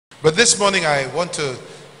But this morning I want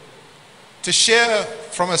to share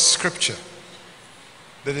from a scripture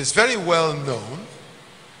that is very well known.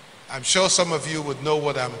 I'm sure some of you would know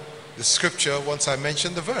the scripture once I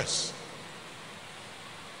mention the verse.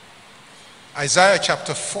 Isaiah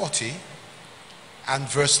chapter 40 and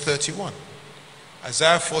verse 31.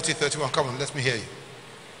 Isaiah 40, 31. Come on, let me hear you.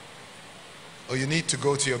 Or you need to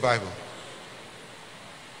go to your Bible.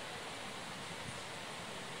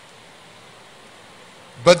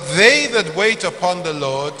 But they that wait upon the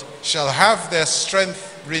Lord shall have their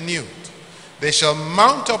strength renewed. They shall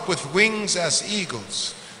mount up with wings as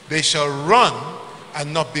eagles. They shall run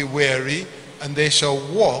and not be weary, and they shall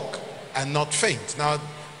walk and not faint. Now,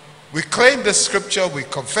 we claim this scripture, we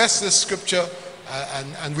confess this scripture,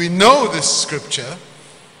 and we know this scripture.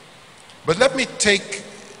 But let me take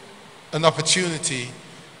an opportunity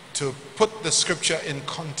to put the scripture in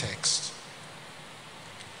context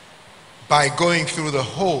by going through the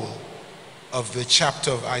whole of the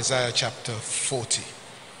chapter of Isaiah chapter 40.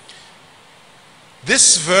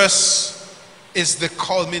 This verse is the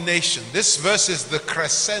culmination. This verse is the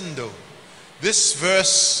crescendo. This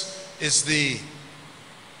verse is the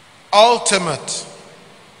ultimate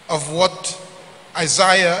of what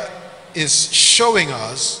Isaiah is showing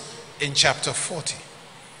us in chapter 40.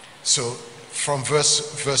 So from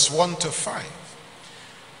verse 1 to 5.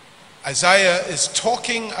 Isaiah is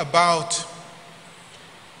talking about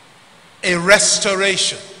a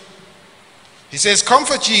restoration. He says,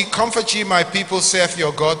 comfort ye my people, saith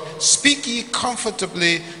your God. Speak ye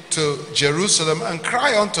comfortably to Jerusalem, and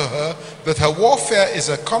cry unto her that her warfare is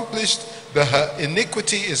accomplished, that her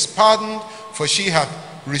iniquity is pardoned, for she hath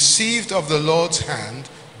received of the Lord's hand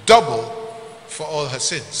double for all her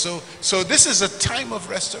sins. So this is a time of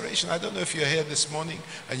restoration. I don't know if you're here this morning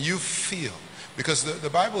and you feel, because the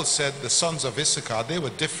Bible said the sons of Issachar, they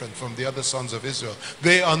were different from the other sons of Israel.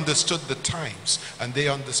 They understood the times and they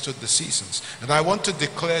understood the seasons. And I want to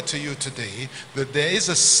declare to you today that there is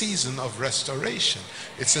a season of restoration.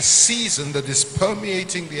 It's a season that is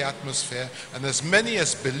permeating the atmosphere, and as many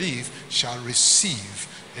as believe shall receive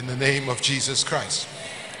in the name of Jesus Christ.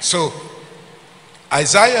 So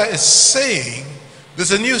Isaiah is saying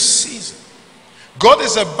there's a new season. God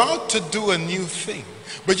is about to do a new thing.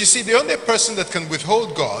 But you see, the only person that can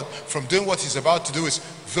withhold God from doing what he's about to do is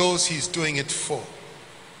those he's doing it for.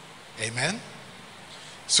 Amen?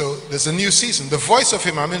 So there's a new season. The voice of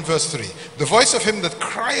him, I'm in verse 3. The voice of him that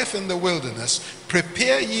crieth in the wilderness,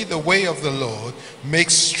 prepare ye the way of the Lord,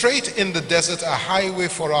 make straight in the desert a highway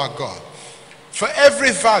for our God. For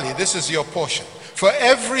every valley, this is your portion. For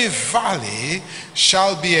every valley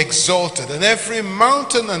shall be exalted, and every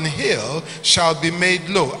mountain and hill shall be made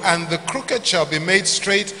low, and the crooked shall be made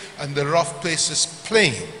straight, and the rough places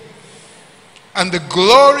plain. And the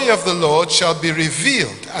glory of the Lord shall be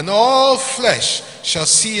revealed, and all flesh shall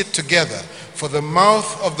see it together, for the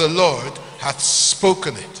mouth of the Lord hath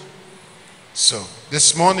spoken it. So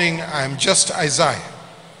this morning I am just Isaiah,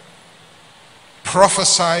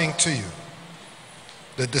 prophesying to you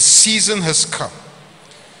that the season has come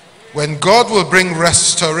when God will bring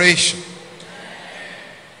restoration.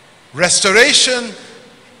 Restoration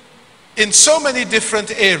in so many different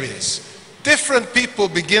areas. Different people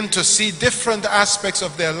begin to see different aspects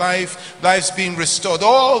of their lives being restored.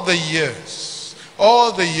 All the years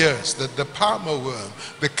that the palmer worm,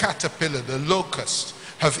 the caterpillar, the locust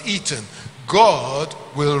have eaten, God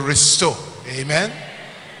will restore. Amen?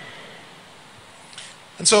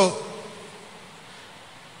 And so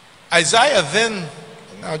Isaiah then,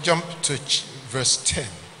 now jump to verse 10.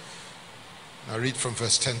 I'll read from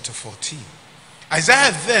verse 10 to 14.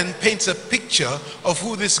 Isaiah then paints a picture of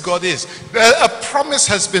who this God is. A promise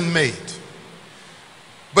has been made.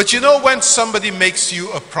 But you know, when somebody makes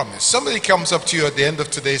you a promise, somebody comes up to you at the end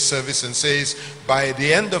of today's service and says, by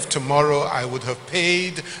the end of tomorrow I would have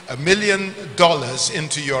paid $1 million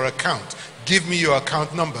into your account. Give me your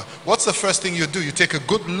account number. What's the first thing you do? You take a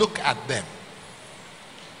good look at them.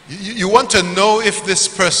 You want to know if this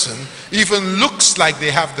person even looks like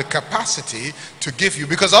they have the capacity to give you,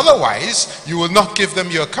 because otherwise you will not give them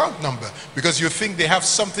your account number because you think they have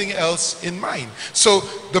something else in mind. So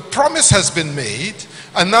the promise has been made,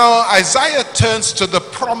 and now Isaiah turns to the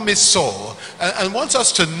promisor and wants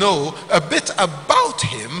us to know a bit about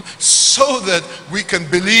him so that we can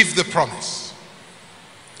believe the promise.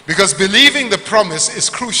 Because believing the promise is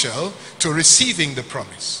crucial to receiving the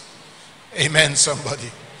promise. Amen, somebody.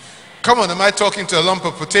 Come on, am I talking to a lump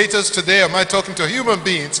of potatoes today? Am I talking to human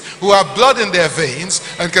beings who have blood in their veins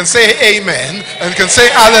and can say amen and can say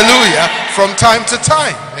hallelujah from time to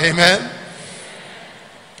time? Amen.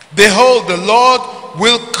 Behold, the Lord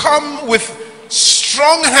will come with strength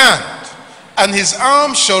strong hand, and his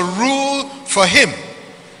arm shall rule for him.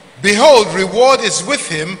 Behold, reward is with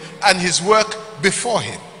him, and his work before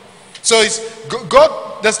him. So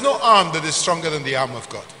God, there's no arm that is stronger than the arm of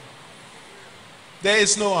God. There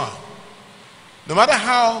is no arm. No matter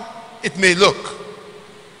how it may look,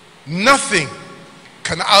 nothing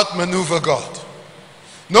can outmaneuver God.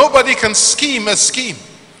 Nobody can scheme a scheme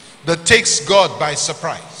that takes God by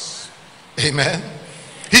surprise. Amen.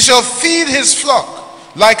 He shall feed his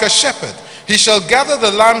flock like a shepherd. He shall gather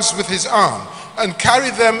the lambs with his arm and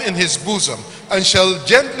carry them in his bosom, and shall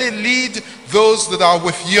gently lead those that are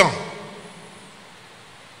with young.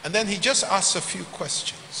 And then he just asks a few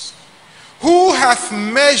questions. Who hath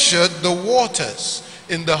measured the waters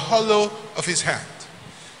in the hollow of his hand?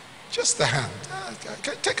 Just the hand.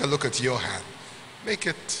 Take a look at your hand. Make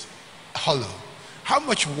it hollow. How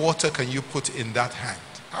much water can you put in that hand?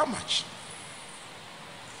 How much?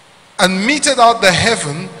 And meted out the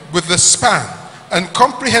heaven with the span, and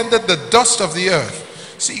comprehended the dust of the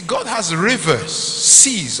earth. See, God has rivers,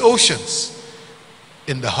 seas, oceans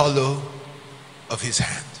in the hollow of his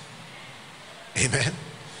hand. Amen.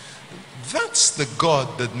 That's the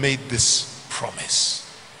God that made this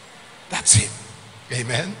promise. That's him.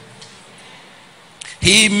 Amen.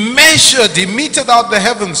 He measured, he meted out the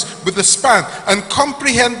heavens with a span and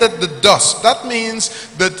comprehended the dust. That means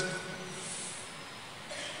that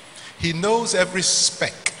he knows every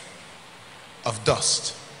speck of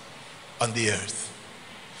dust on the earth.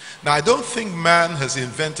 Now, I don't think man has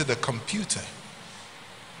invented a computer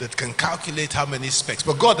that can calculate how many specks.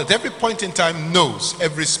 But God, at every point in time, knows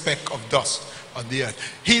every speck of dust on the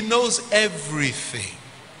earth. He knows everything.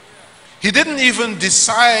 He didn't even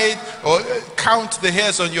decide or count the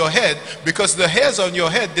hairs on your head, because the hairs on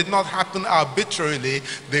your head did not happen arbitrarily.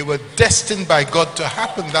 They were destined by God to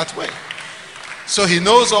happen that way. So he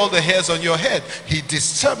knows all the hairs on your head. He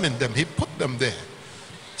determined them. He put them there.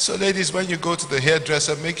 So ladies, when you go to the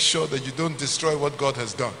hairdresser, make sure that you don't destroy what God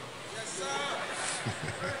has done. Yes,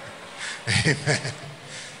 sir. Amen.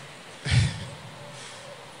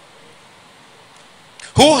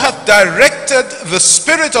 Who hath directed the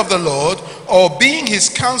Spirit of the Lord, or being his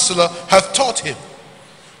counselor, hath taught him?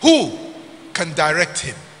 Who can direct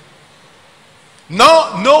him?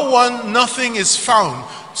 No one, nothing is found.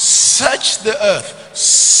 Search the earth,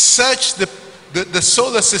 search the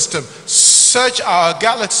solar system, search our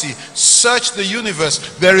galaxy, search the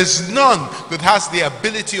universe. There is none that has the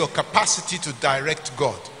ability or capacity to direct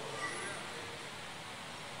God.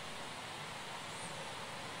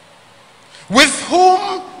 With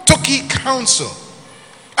whom took he counsel?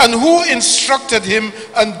 And who instructed him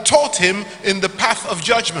and taught him in the path of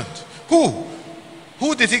judgment? Who?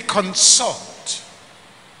 Who did he consult?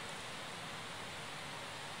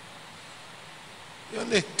 The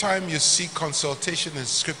only time you see consultation in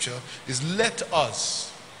scripture is let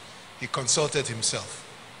us. He consulted himself.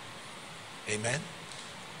 Amen.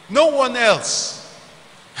 No one else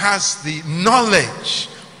has the knowledge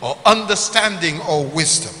or understanding or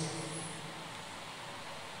wisdom.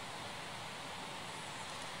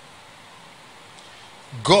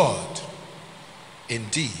 God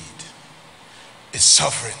indeed is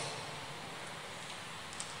sovereign.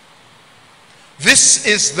 This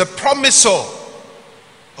is the promisor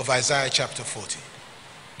of Isaiah chapter 40.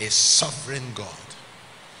 A sovereign God,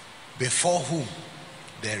 before whom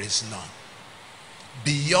there is none,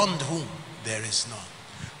 beyond whom there is none,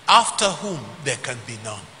 after whom there can be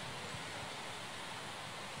none.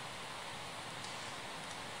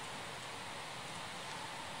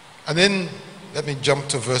 And then let me jump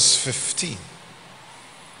to verse 15.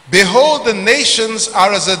 Behold, the nations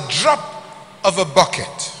are as a drop of a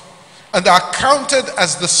bucket, and are counted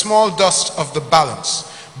as the small dust of the balance.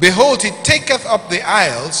 Behold, he taketh up the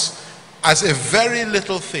isles as a very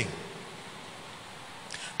little thing.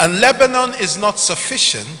 And Lebanon is not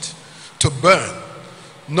sufficient to burn,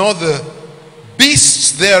 nor the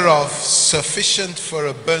beasts thereof sufficient for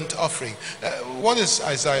a burnt offering. What is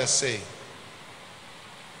Isaiah saying?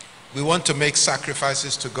 We want to make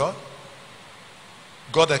sacrifices to God.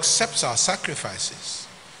 God accepts our sacrifices,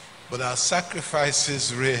 but our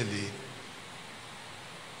sacrifices really,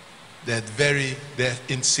 they're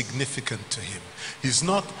insignificant to him. He's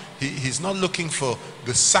not looking for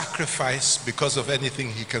the sacrifice because of anything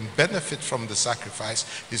he can benefit from the sacrifice.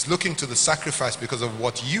 He's looking to the sacrifice because of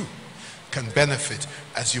what you can benefit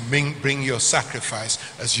as you bring your sacrifice,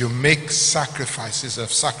 as you make sacrifices of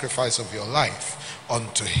sacrifice of your life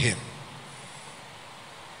unto him.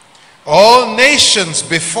 All nations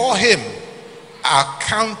before him are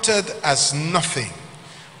counted as nothing,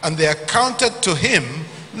 and they are counted to him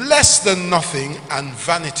less than nothing and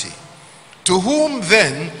vanity. To whom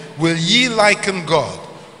then will ye liken God?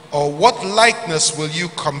 Or what likeness will you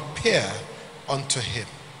compare unto him?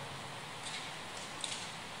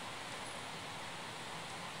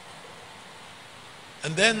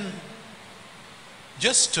 And then,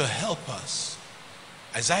 just to help us,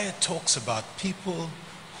 Isaiah talks about people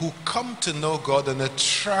who come to know God and are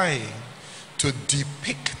trying to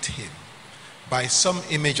depict him by some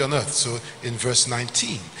image on earth. So in verse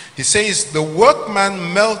 19, he says, the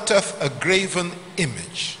workman melteth a graven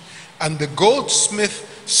image, and the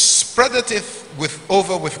goldsmith spreadeth it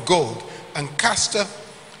over with gold, and casteth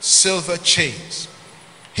silver chains.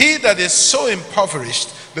 He that is so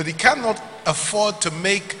impoverished that he cannot afford to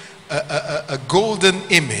make a golden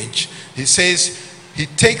image, he says, he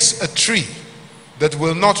takes a tree that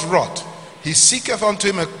will not rot. He seeketh unto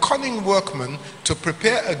him a cunning workman to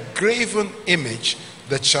prepare a graven image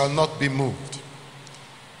that shall not be moved.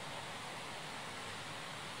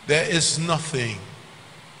 There is nothing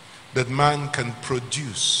that man can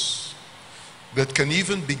produce that can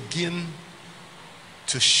even begin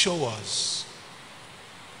to show us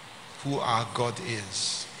who our God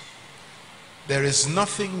is. There is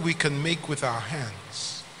nothing we can make with our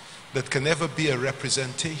hands that can ever be a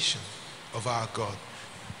representation of our God.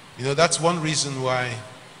 You know, that's one reason why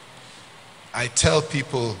I tell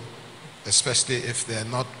people, especially if they're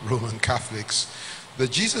not Roman Catholics,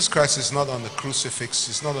 that Jesus Christ is not on the crucifix,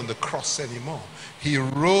 he's not on the cross anymore. He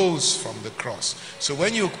rose from the cross. So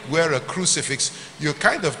when you wear a crucifix, you're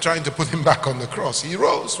kind of trying to put him back on the cross. He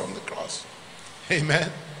rose from the cross.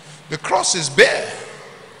 Amen. The cross is bare.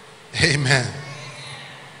 Amen.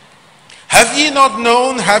 Have ye not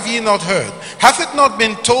known, have ye not heard? Hath it not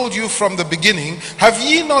been told you from the beginning? Have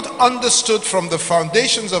ye not understood from the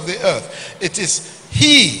foundations of the earth? It is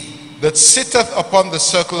he that sitteth upon the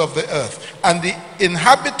circle of the earth, and the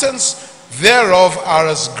inhabitants thereof are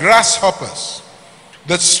as grasshoppers,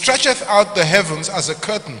 that stretcheth out the heavens as a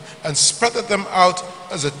curtain, and spreadeth them out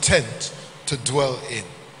as a tent to dwell in.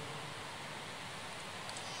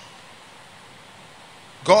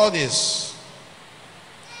 God is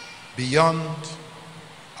beyond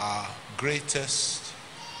our greatest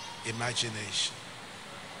imagination.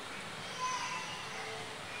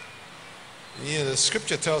 You know, the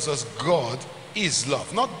scripture tells us God is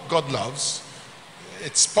love. Not God loves.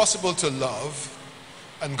 It's possible to love,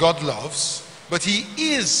 and God loves, but he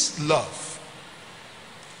is love.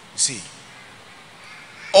 You see,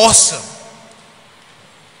 awesome.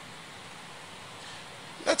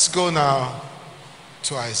 Let's go now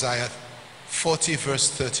to Isaiah 40 verse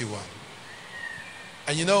 31.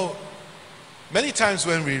 And you know, many times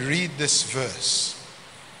when we read this verse,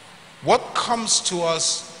 what comes to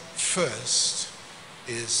us first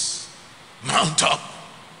is mount up.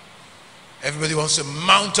 Everybody wants to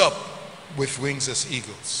mount up with wings as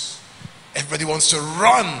eagles. Everybody wants to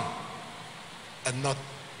run and not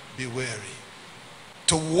be weary,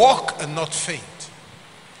 to walk and not faint.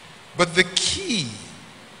 But the key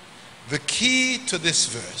to this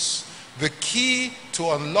verse, the key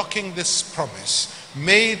to unlocking this promise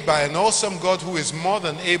made by an awesome God who is more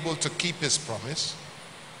than able to keep his promise,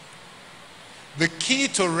 the key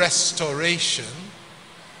to restoration,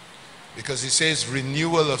 because he says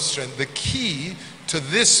renewal of strength, the key to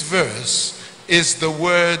this verse is the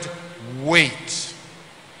word wait.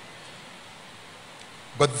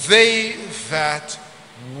 But they that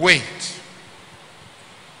wait.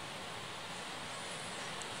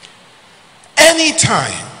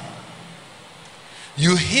 Anytime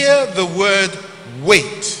you hear the word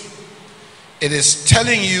wait, it is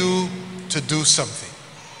telling you to do something.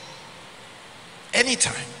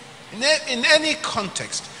 Anytime, in any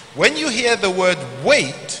context, when you hear the word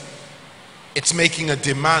wait, it's making a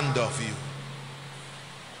demand of you.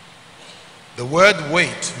 The word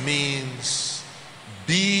wait means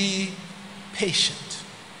be patient.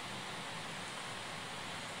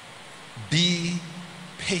 Be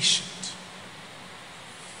patient.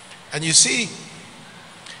 And you see,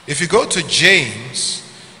 if you go to James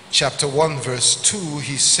chapter 1 verse 2,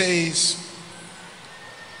 he says,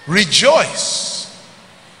 rejoice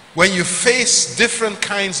when you face different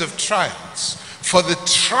kinds of trials, for the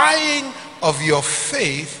trying of your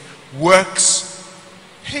faith works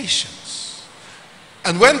patience.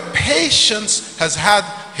 And when patience has had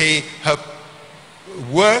her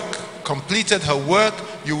work, completed her work,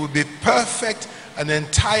 you will be perfect and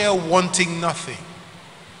entire, wanting nothing.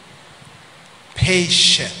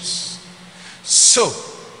 Patience. So,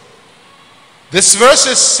 this verse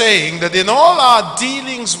is saying that in all our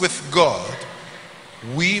dealings with God,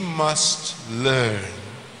 we must learn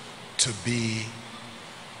to be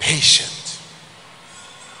patient.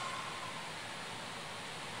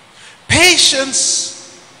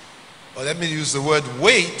 patience, or let me use the word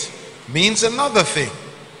wait, means another thing.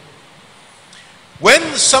 When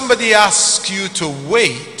somebody asks you to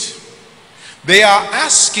wait, they are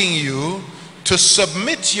asking you to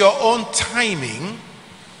submit your own timing,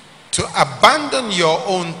 to abandon your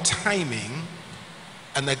own timing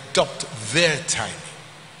and adopt their timing.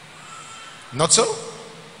 Not so?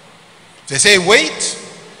 They say wait,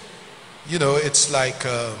 you know, it's like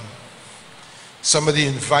somebody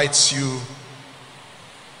invites you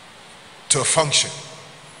to a function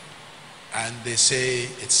and they say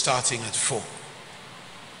it's starting at 4.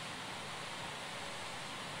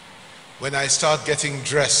 When I start getting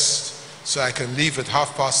dressed so I can leave at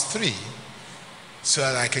 3:30 so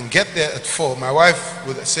that I can get there at 4, my wife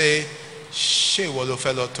would say, "She will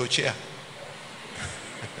fellow tochia."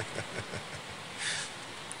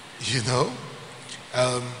 You know?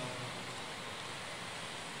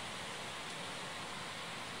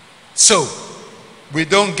 So we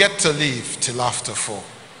don't get to leave till after 4.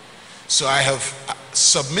 So I have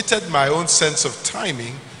submitted my own sense of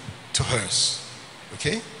timing to hers.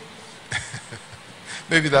 Okay?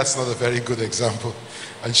 Maybe that's not a very good example.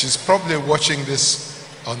 And she's probably watching this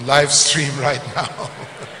on live stream right now.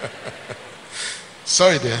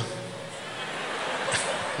 Sorry, dear.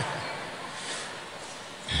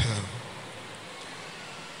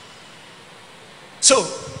 So,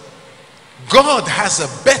 God has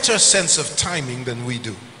a better sense of timing than we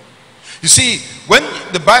do. You see, when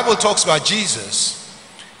the Bible talks about Jesus,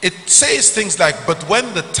 it says things like, "But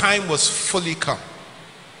when the time was fully come."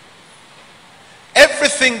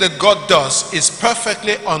 Everything that God does is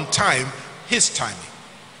perfectly on time, his timing.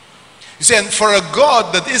 You see, and for a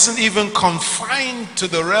God that isn't even confined to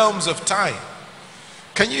the realms of time,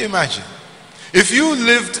 can you imagine? If you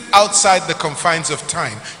lived outside the confines of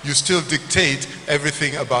time, you still dictate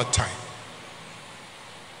everything about time.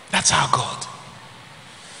 That's our God.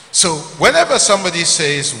 So whenever somebody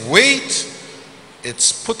says, wait,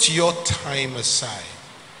 it's put your time aside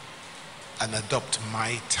and adopt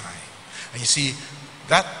my time. And you see,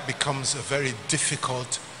 that becomes a very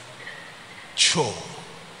difficult chore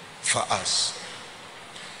for us.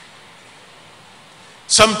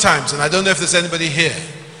 Sometimes, and I don't know if there's anybody here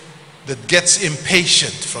that gets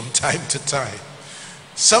impatient from time to time.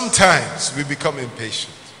 Sometimes we become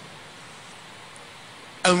impatient.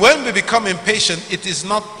 And when we become impatient, it is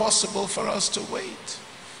not possible for us to wait.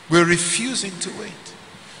 We're refusing to wait.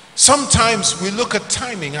 Sometimes we look at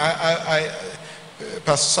timing.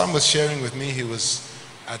 Pastor Sam was sharing with me, he was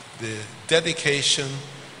at the dedication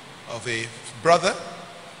of a brother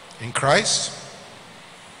in Christ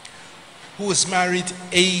who was married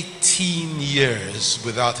 18 years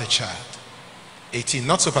without a child. 18,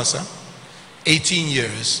 not so, Pastor? 18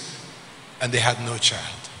 years, and they had no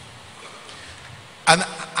child. And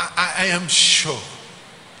I am sure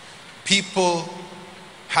people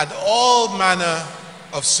had all manner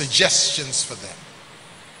of suggestions for them.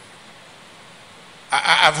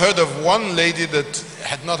 I've heard of one lady that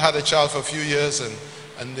had not had a child for a few years, and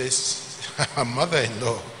her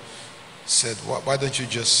mother-in-law said, why don't you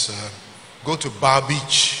just go to Bar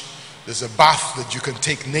Beach? There's a bath that you can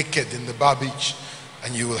take naked in the Bar Beach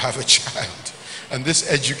and you will have a child. And this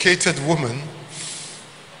educated woman,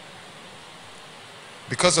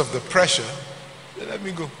 because of the pressure, said, let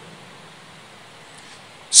me go.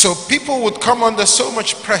 So people would come under so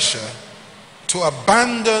much pressure to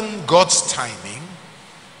abandon God's timing.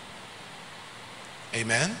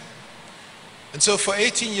 Amen. And so for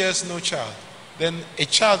 18 years, no child. Then a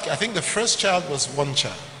child, I think the first child was one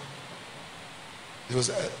child. It was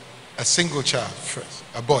a single child first,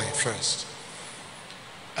 a boy first.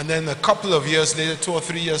 And then a couple of years later, 2 or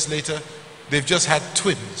 3 years later, they've just had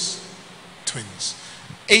twins.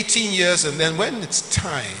 18 years, and then when it's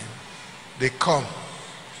time, they come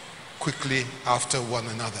quickly after one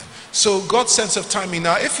another. So God's sense of timing.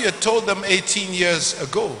 Now, if you had told them 18 years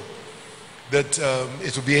ago that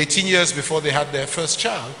it would be 18 years before they had their first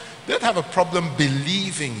child, they'd have a problem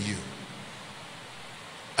believing you.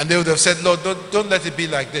 And they would have said, Lord, don't let it be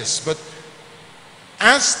like this. But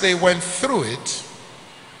as they went through it,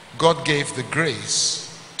 God gave the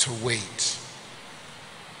grace to wait.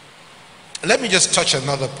 Let me just touch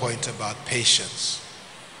another point about patience.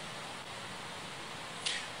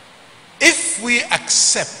 If we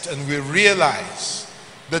accept and we realize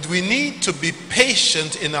that we need to be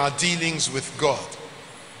patient in our dealings with God,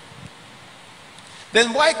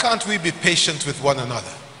 then why can't we be patient with one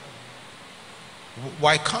another?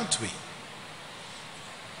 Why can't we?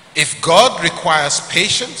 If God requires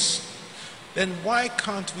patience, then why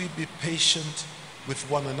can't we be patient with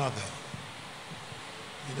one another?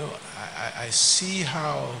 You know, I see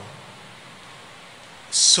how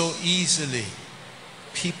so easily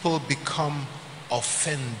people become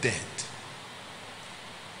offended.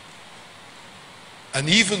 And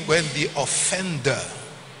even when the offender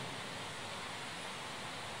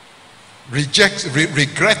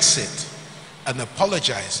regrets it and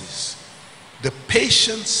apologizes, the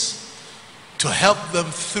patience to help them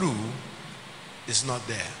through is not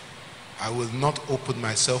there. I will not open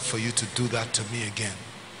myself for you to do that to me again.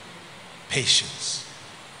 Patience.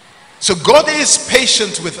 So God is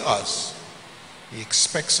patient with us. He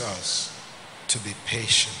expects us to be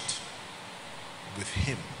patient with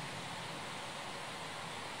Him.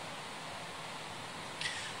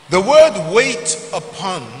 The word wait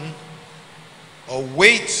upon, or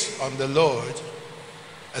wait on the Lord,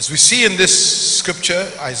 as we see in this scripture,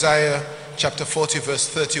 Isaiah chapter 40 verse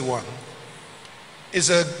 31, is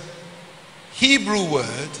a Hebrew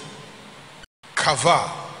word, kavah,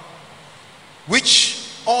 which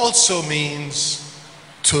also means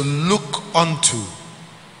to look unto.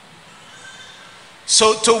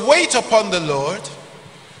 So to wait upon the Lord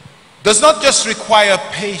does not just require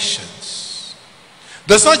patience,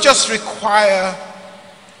 does not just require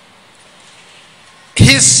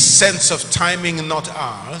His sense of timing, not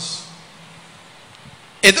ours.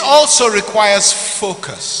 It also requires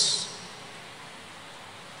focus.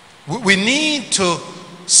 We need to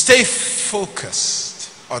stay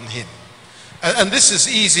focused on Him. And this is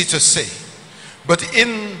easy to say, but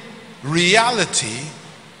in reality,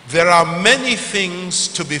 there are many things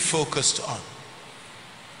to be focused on.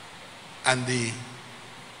 And the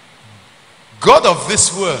God of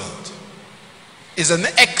this world is an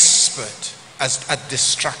expert at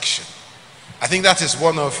distraction. I think that is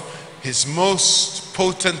one of his most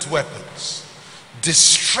potent weapons.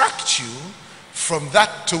 Distract you from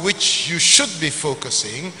that to which you should be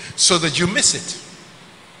focusing so that you miss it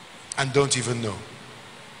and don't even know.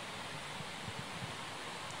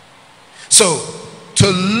 So, to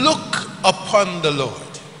look upon the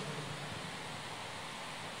Lord,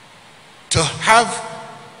 to have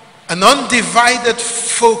an undivided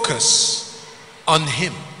focus on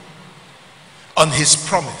Him, on His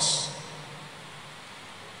promise,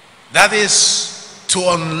 that is to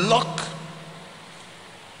unlock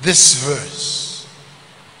this verse,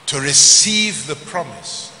 to receive the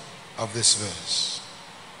promise of this verse,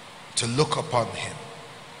 to look upon Him.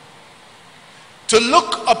 To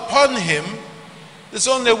look upon Him, there's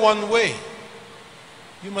only one way.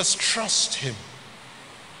 You must trust Him.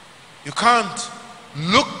 You can't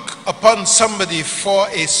look upon somebody for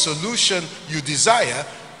a solution you desire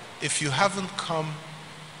if you haven't come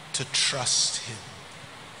to trust Him.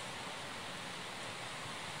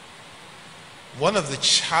 One of the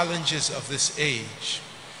challenges of this age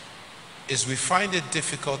is we find it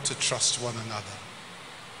difficult to trust one another.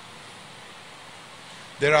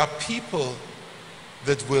 There are people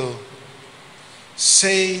that will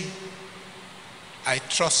say, I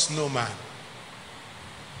trust no man.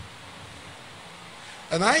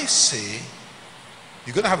 And I say,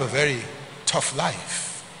 you're going to have a very tough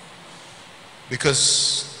life.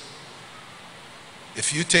 Because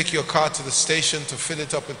if you take your car to the station to fill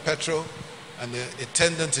it up with petrol, and the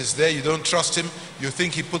attendant is there, you don't trust him, you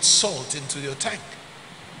think he puts salt into your tank.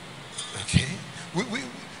 Okay?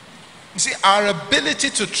 You see, our ability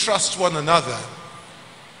to trust one another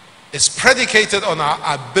is predicated on our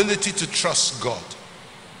ability to trust God.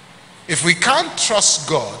 If we can't trust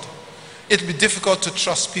God, it'll be difficult to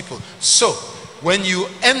trust people. So, when you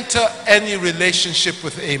enter any relationship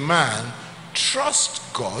with a man,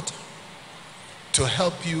 trust God to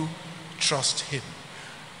help you trust Him.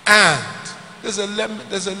 And there's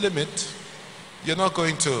a limit. You're not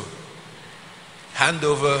going to hand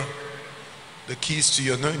over the keys to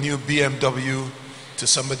your new BMW to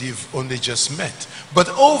somebody you've only just met. But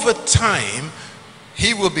over time,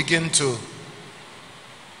 he will begin to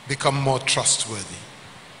become more trustworthy.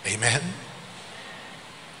 Amen?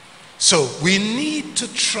 So we need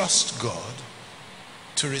to trust God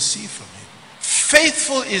to receive from Him.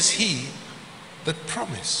 Faithful is He that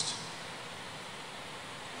promised.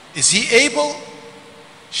 Is He able?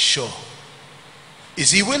 Sure.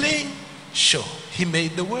 Is He willing? Sure. He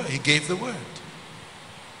made the word. He gave the word.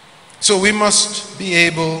 So we must be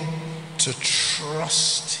able to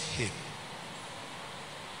trust Him.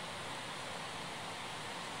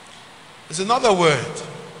 There's another word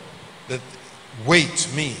that wait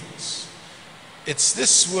means. It's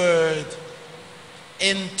this word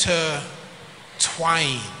intertwined.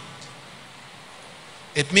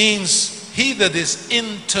 It means he that is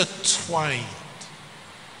intertwined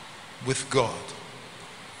with God.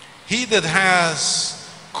 He that has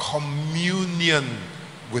communion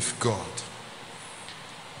with God.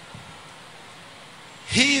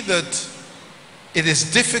 he that it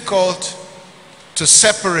is difficult to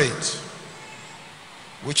separate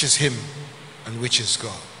which is him and which is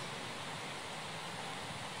God.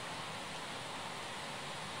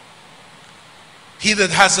 He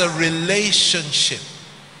that has a relationship,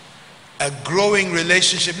 a growing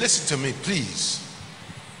relationship. Listen to me, please.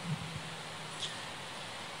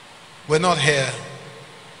 We're not here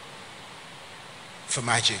for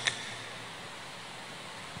magic.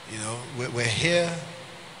 You know, we're here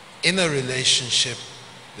in a relationship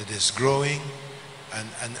that is growing.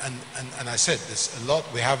 And I said, there's a lot,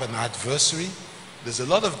 we have an adversary. There's a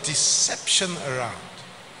lot of deception around.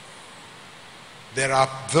 There are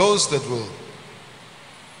those that will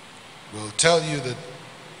tell you that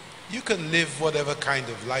you can live whatever kind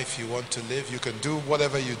of life you want to live. You can do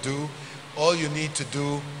whatever you do. All you need to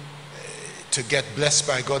do to get blessed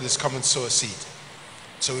by God is come and sow a seed.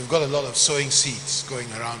 So we've got a lot of sowing seeds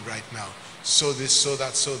going around right now. Sow this, sow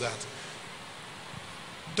that, sow that.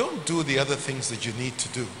 Don't do the other things that you need to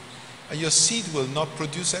do, and your seed will not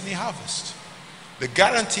produce any harvest. The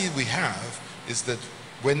guarantee we have is that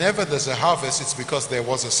whenever there's a harvest, it's because there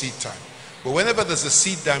was a seed time. But whenever there's a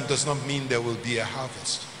seed time does not mean there will be a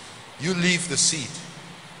harvest. You leave the seed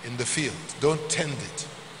in the field. Don't tend it.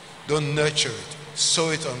 Don't nurture it.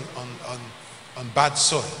 Sow it on bad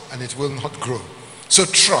soil, and it will not grow. So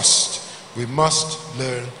trust. We must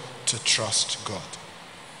learn to trust God.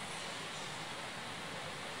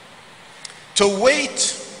 To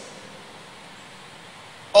wait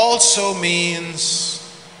also means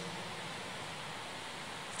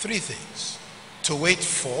three things. To wait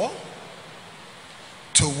for,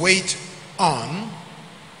 to wait on,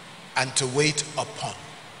 and to wait upon.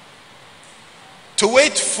 To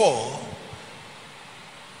wait for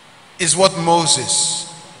is what Moses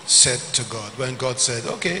said to God when God said,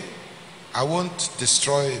 okay, I won't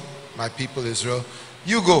destroy my people Israel.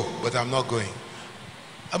 You go, but I'm not going.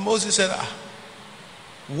 And Moses said,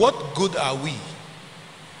 what good are we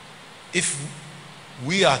if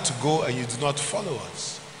we are to go and you do not follow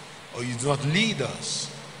us or you do not lead us?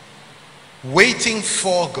 Waiting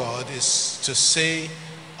for God is to say,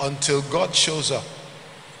 until God shows up,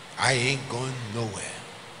 I ain't going nowhere.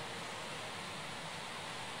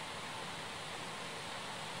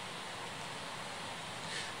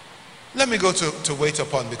 Let me go to wait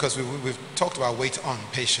upon, because we've talked about wait on,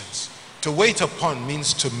 patience. To wait upon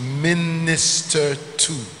means to minister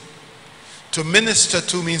to. To minister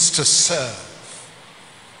to means to serve.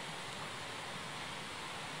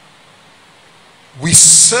 We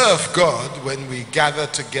serve God when we gather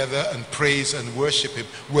together and praise and worship Him.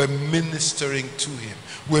 We're ministering to Him.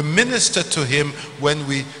 We minister to Him when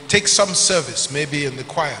we take some service, maybe in the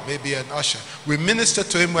choir, maybe an usher. We minister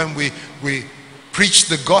to Him when we preach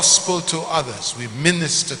the gospel to others. We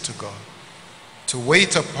minister to God. To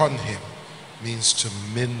wait upon Him means to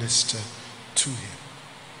minister to Him.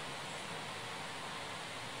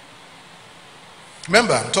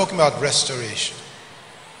 Remember, I'm talking about restoration.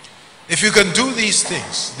 If you can do these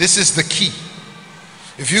things, this is the key.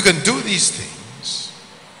 If you can do these things,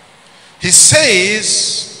 He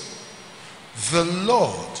says, the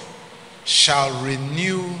Lord shall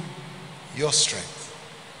renew your strength.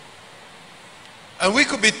 And we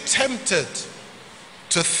could be tempted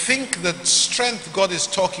to think that strength God is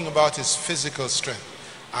talking about is physical strength,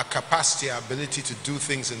 our capacity, our ability to do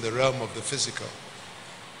things in the realm of the physical.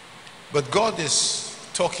 But God is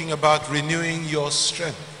talking about renewing your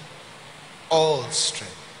strength, all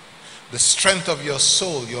strength, the strength of your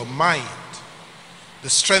soul, your mind, the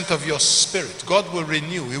strength of your spirit. God will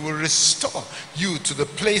renew. He will restore you to the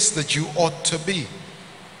place that you ought to be.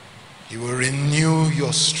 He will renew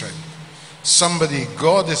your strength. Somebody,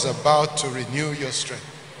 God is about to renew your strength.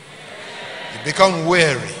 You become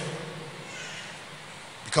weary.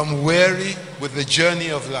 Become weary with the journey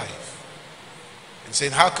of life. And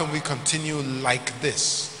saying, how can we continue like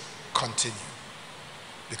this? Continue.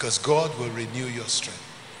 Because God will renew your strength.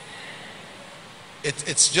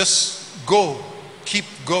 It's just go. Keep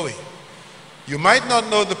going. You might not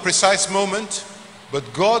know the precise moment,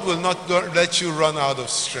 but God will not let you run out of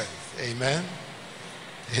strength. Amen?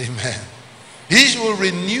 Amen. He will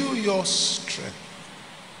renew your strength.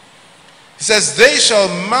 He says, they shall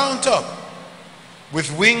mount up with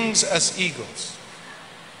wings as eagles.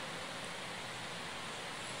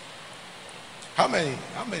 How many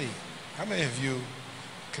of you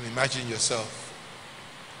can imagine yourself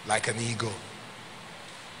like an eagle,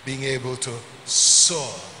 being able to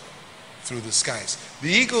soar through the skies? The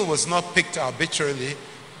eagle was not picked arbitrarily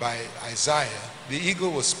by Isaiah. The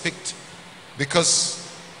eagle was picked because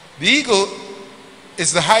the eagle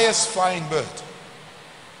is the highest flying bird.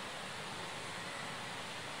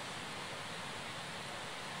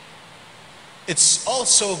 It's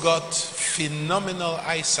also got phenomenal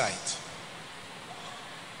eyesight.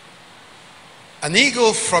 An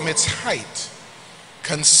eagle from its height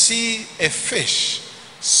can see a fish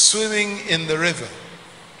swimming in the river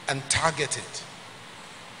and target it.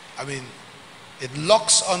 I mean, it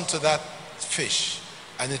locks onto that fish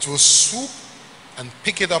and it will swoop and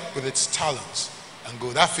pick it up with its talons and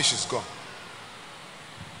go, that fish is gone.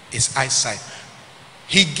 It's eyesight.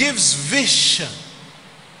 He gives vision,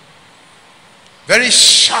 very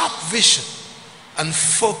sharp vision and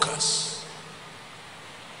focus.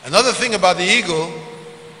 Another thing about the eagle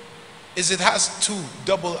is it has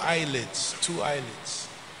two eyelids.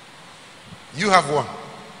 You have one.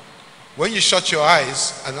 When you shut your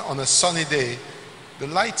eyes and on a sunny day, the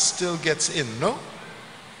light still gets in, no?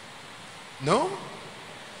 No?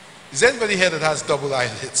 Is anybody here that has double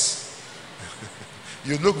eyelids?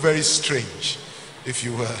 You look very strange if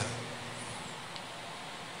you were.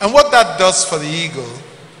 And what that does for the eagle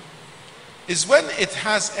is when it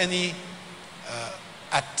has any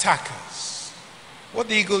attackers, what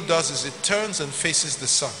the eagle does is it turns and faces the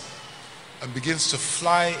sun and begins to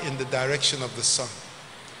fly in the direction of the sun.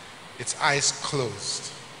 Its eyes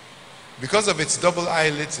closed. Because of its double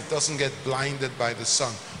eyelids, it doesn't get blinded by the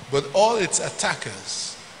sun. But all its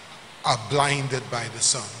attackers are blinded by the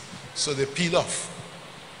sun. So they peel off.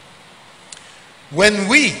 When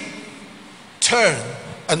we turn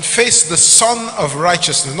and face the Son of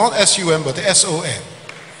Righteousness, not S-U-M, but S-O-N.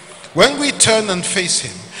 When we turn and face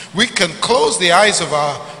him, we can close the eyes of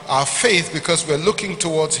our faith because we're looking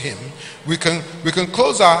towards him. We can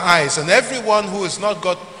close our eyes, and everyone who is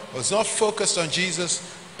not focused on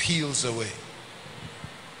Jesus peels away.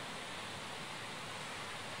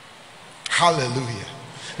 Hallelujah.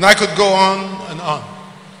 Now I could go on and on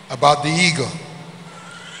about the eagle.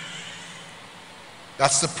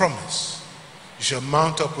 That's the promise. You shall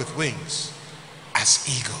mount up with wings as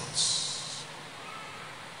eagles.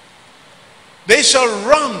 They shall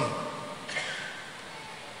run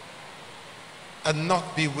and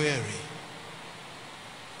not be weary.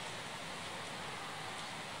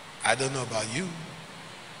 I don't know about you.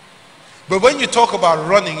 But when you talk about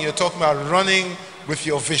running, you're talking about running with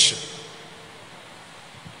your vision.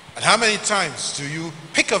 And how many times do you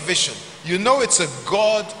pick a vision? You know it's a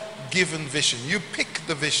God-given vision. You pick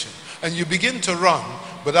the vision and you begin to run,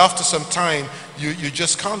 but after some time, you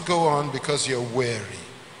just can't go on because you're weary.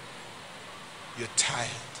 You're tired.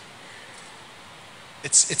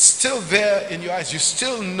 It's still there in your eyes. You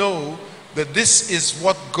still know that this is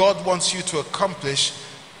what God wants you to accomplish,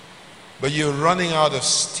 but you're running out of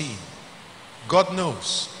steam. God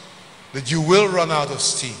knows that you will run out of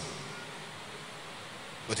steam.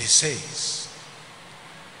 But he says,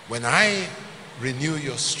 when I renew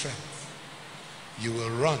your strength, you will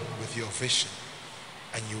run with your vision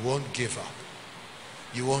and you won't give up.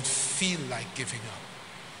 You won't feel like giving up.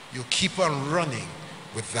 You'll keep on running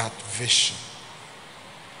with that vision.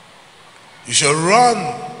 You shall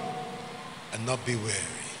run and not be weary.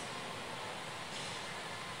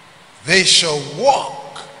 They shall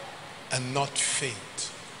walk and not faint.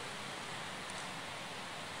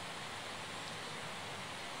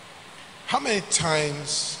 How many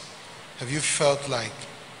times have you felt like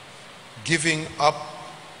giving up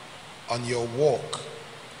on your walk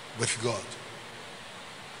with God?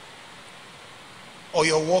 Or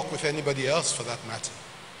your walk with anybody else for that matter?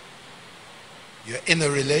 You're in a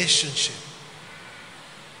relationship.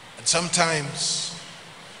 And sometimes,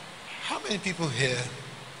 how many people here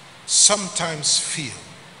sometimes feel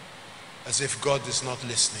as if God is not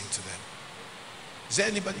listening to them? Is there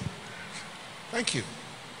anybody? Thank you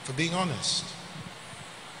for being honest.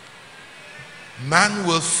 Man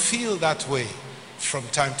will feel that way from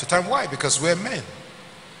time to time. Why? Because we're men.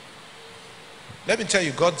 Let me tell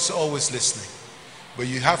you, God's always listening. But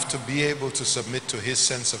you have to be able to submit to his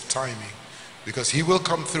sense of timing, because he will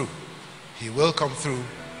come through. He will come through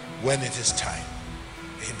when it is time.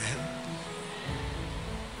 Amen.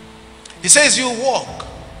 He says you'll walk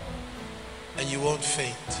and you won't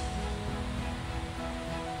faint.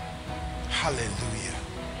 Hallelujah.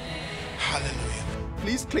 Hallelujah.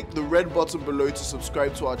 Please click the red button below to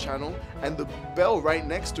subscribe to our channel and the bell right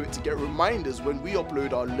next to it to get reminders when we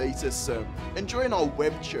upload our latest sermon. And join our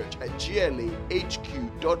web church at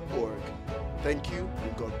glahq.org. Thank you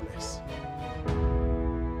and God bless.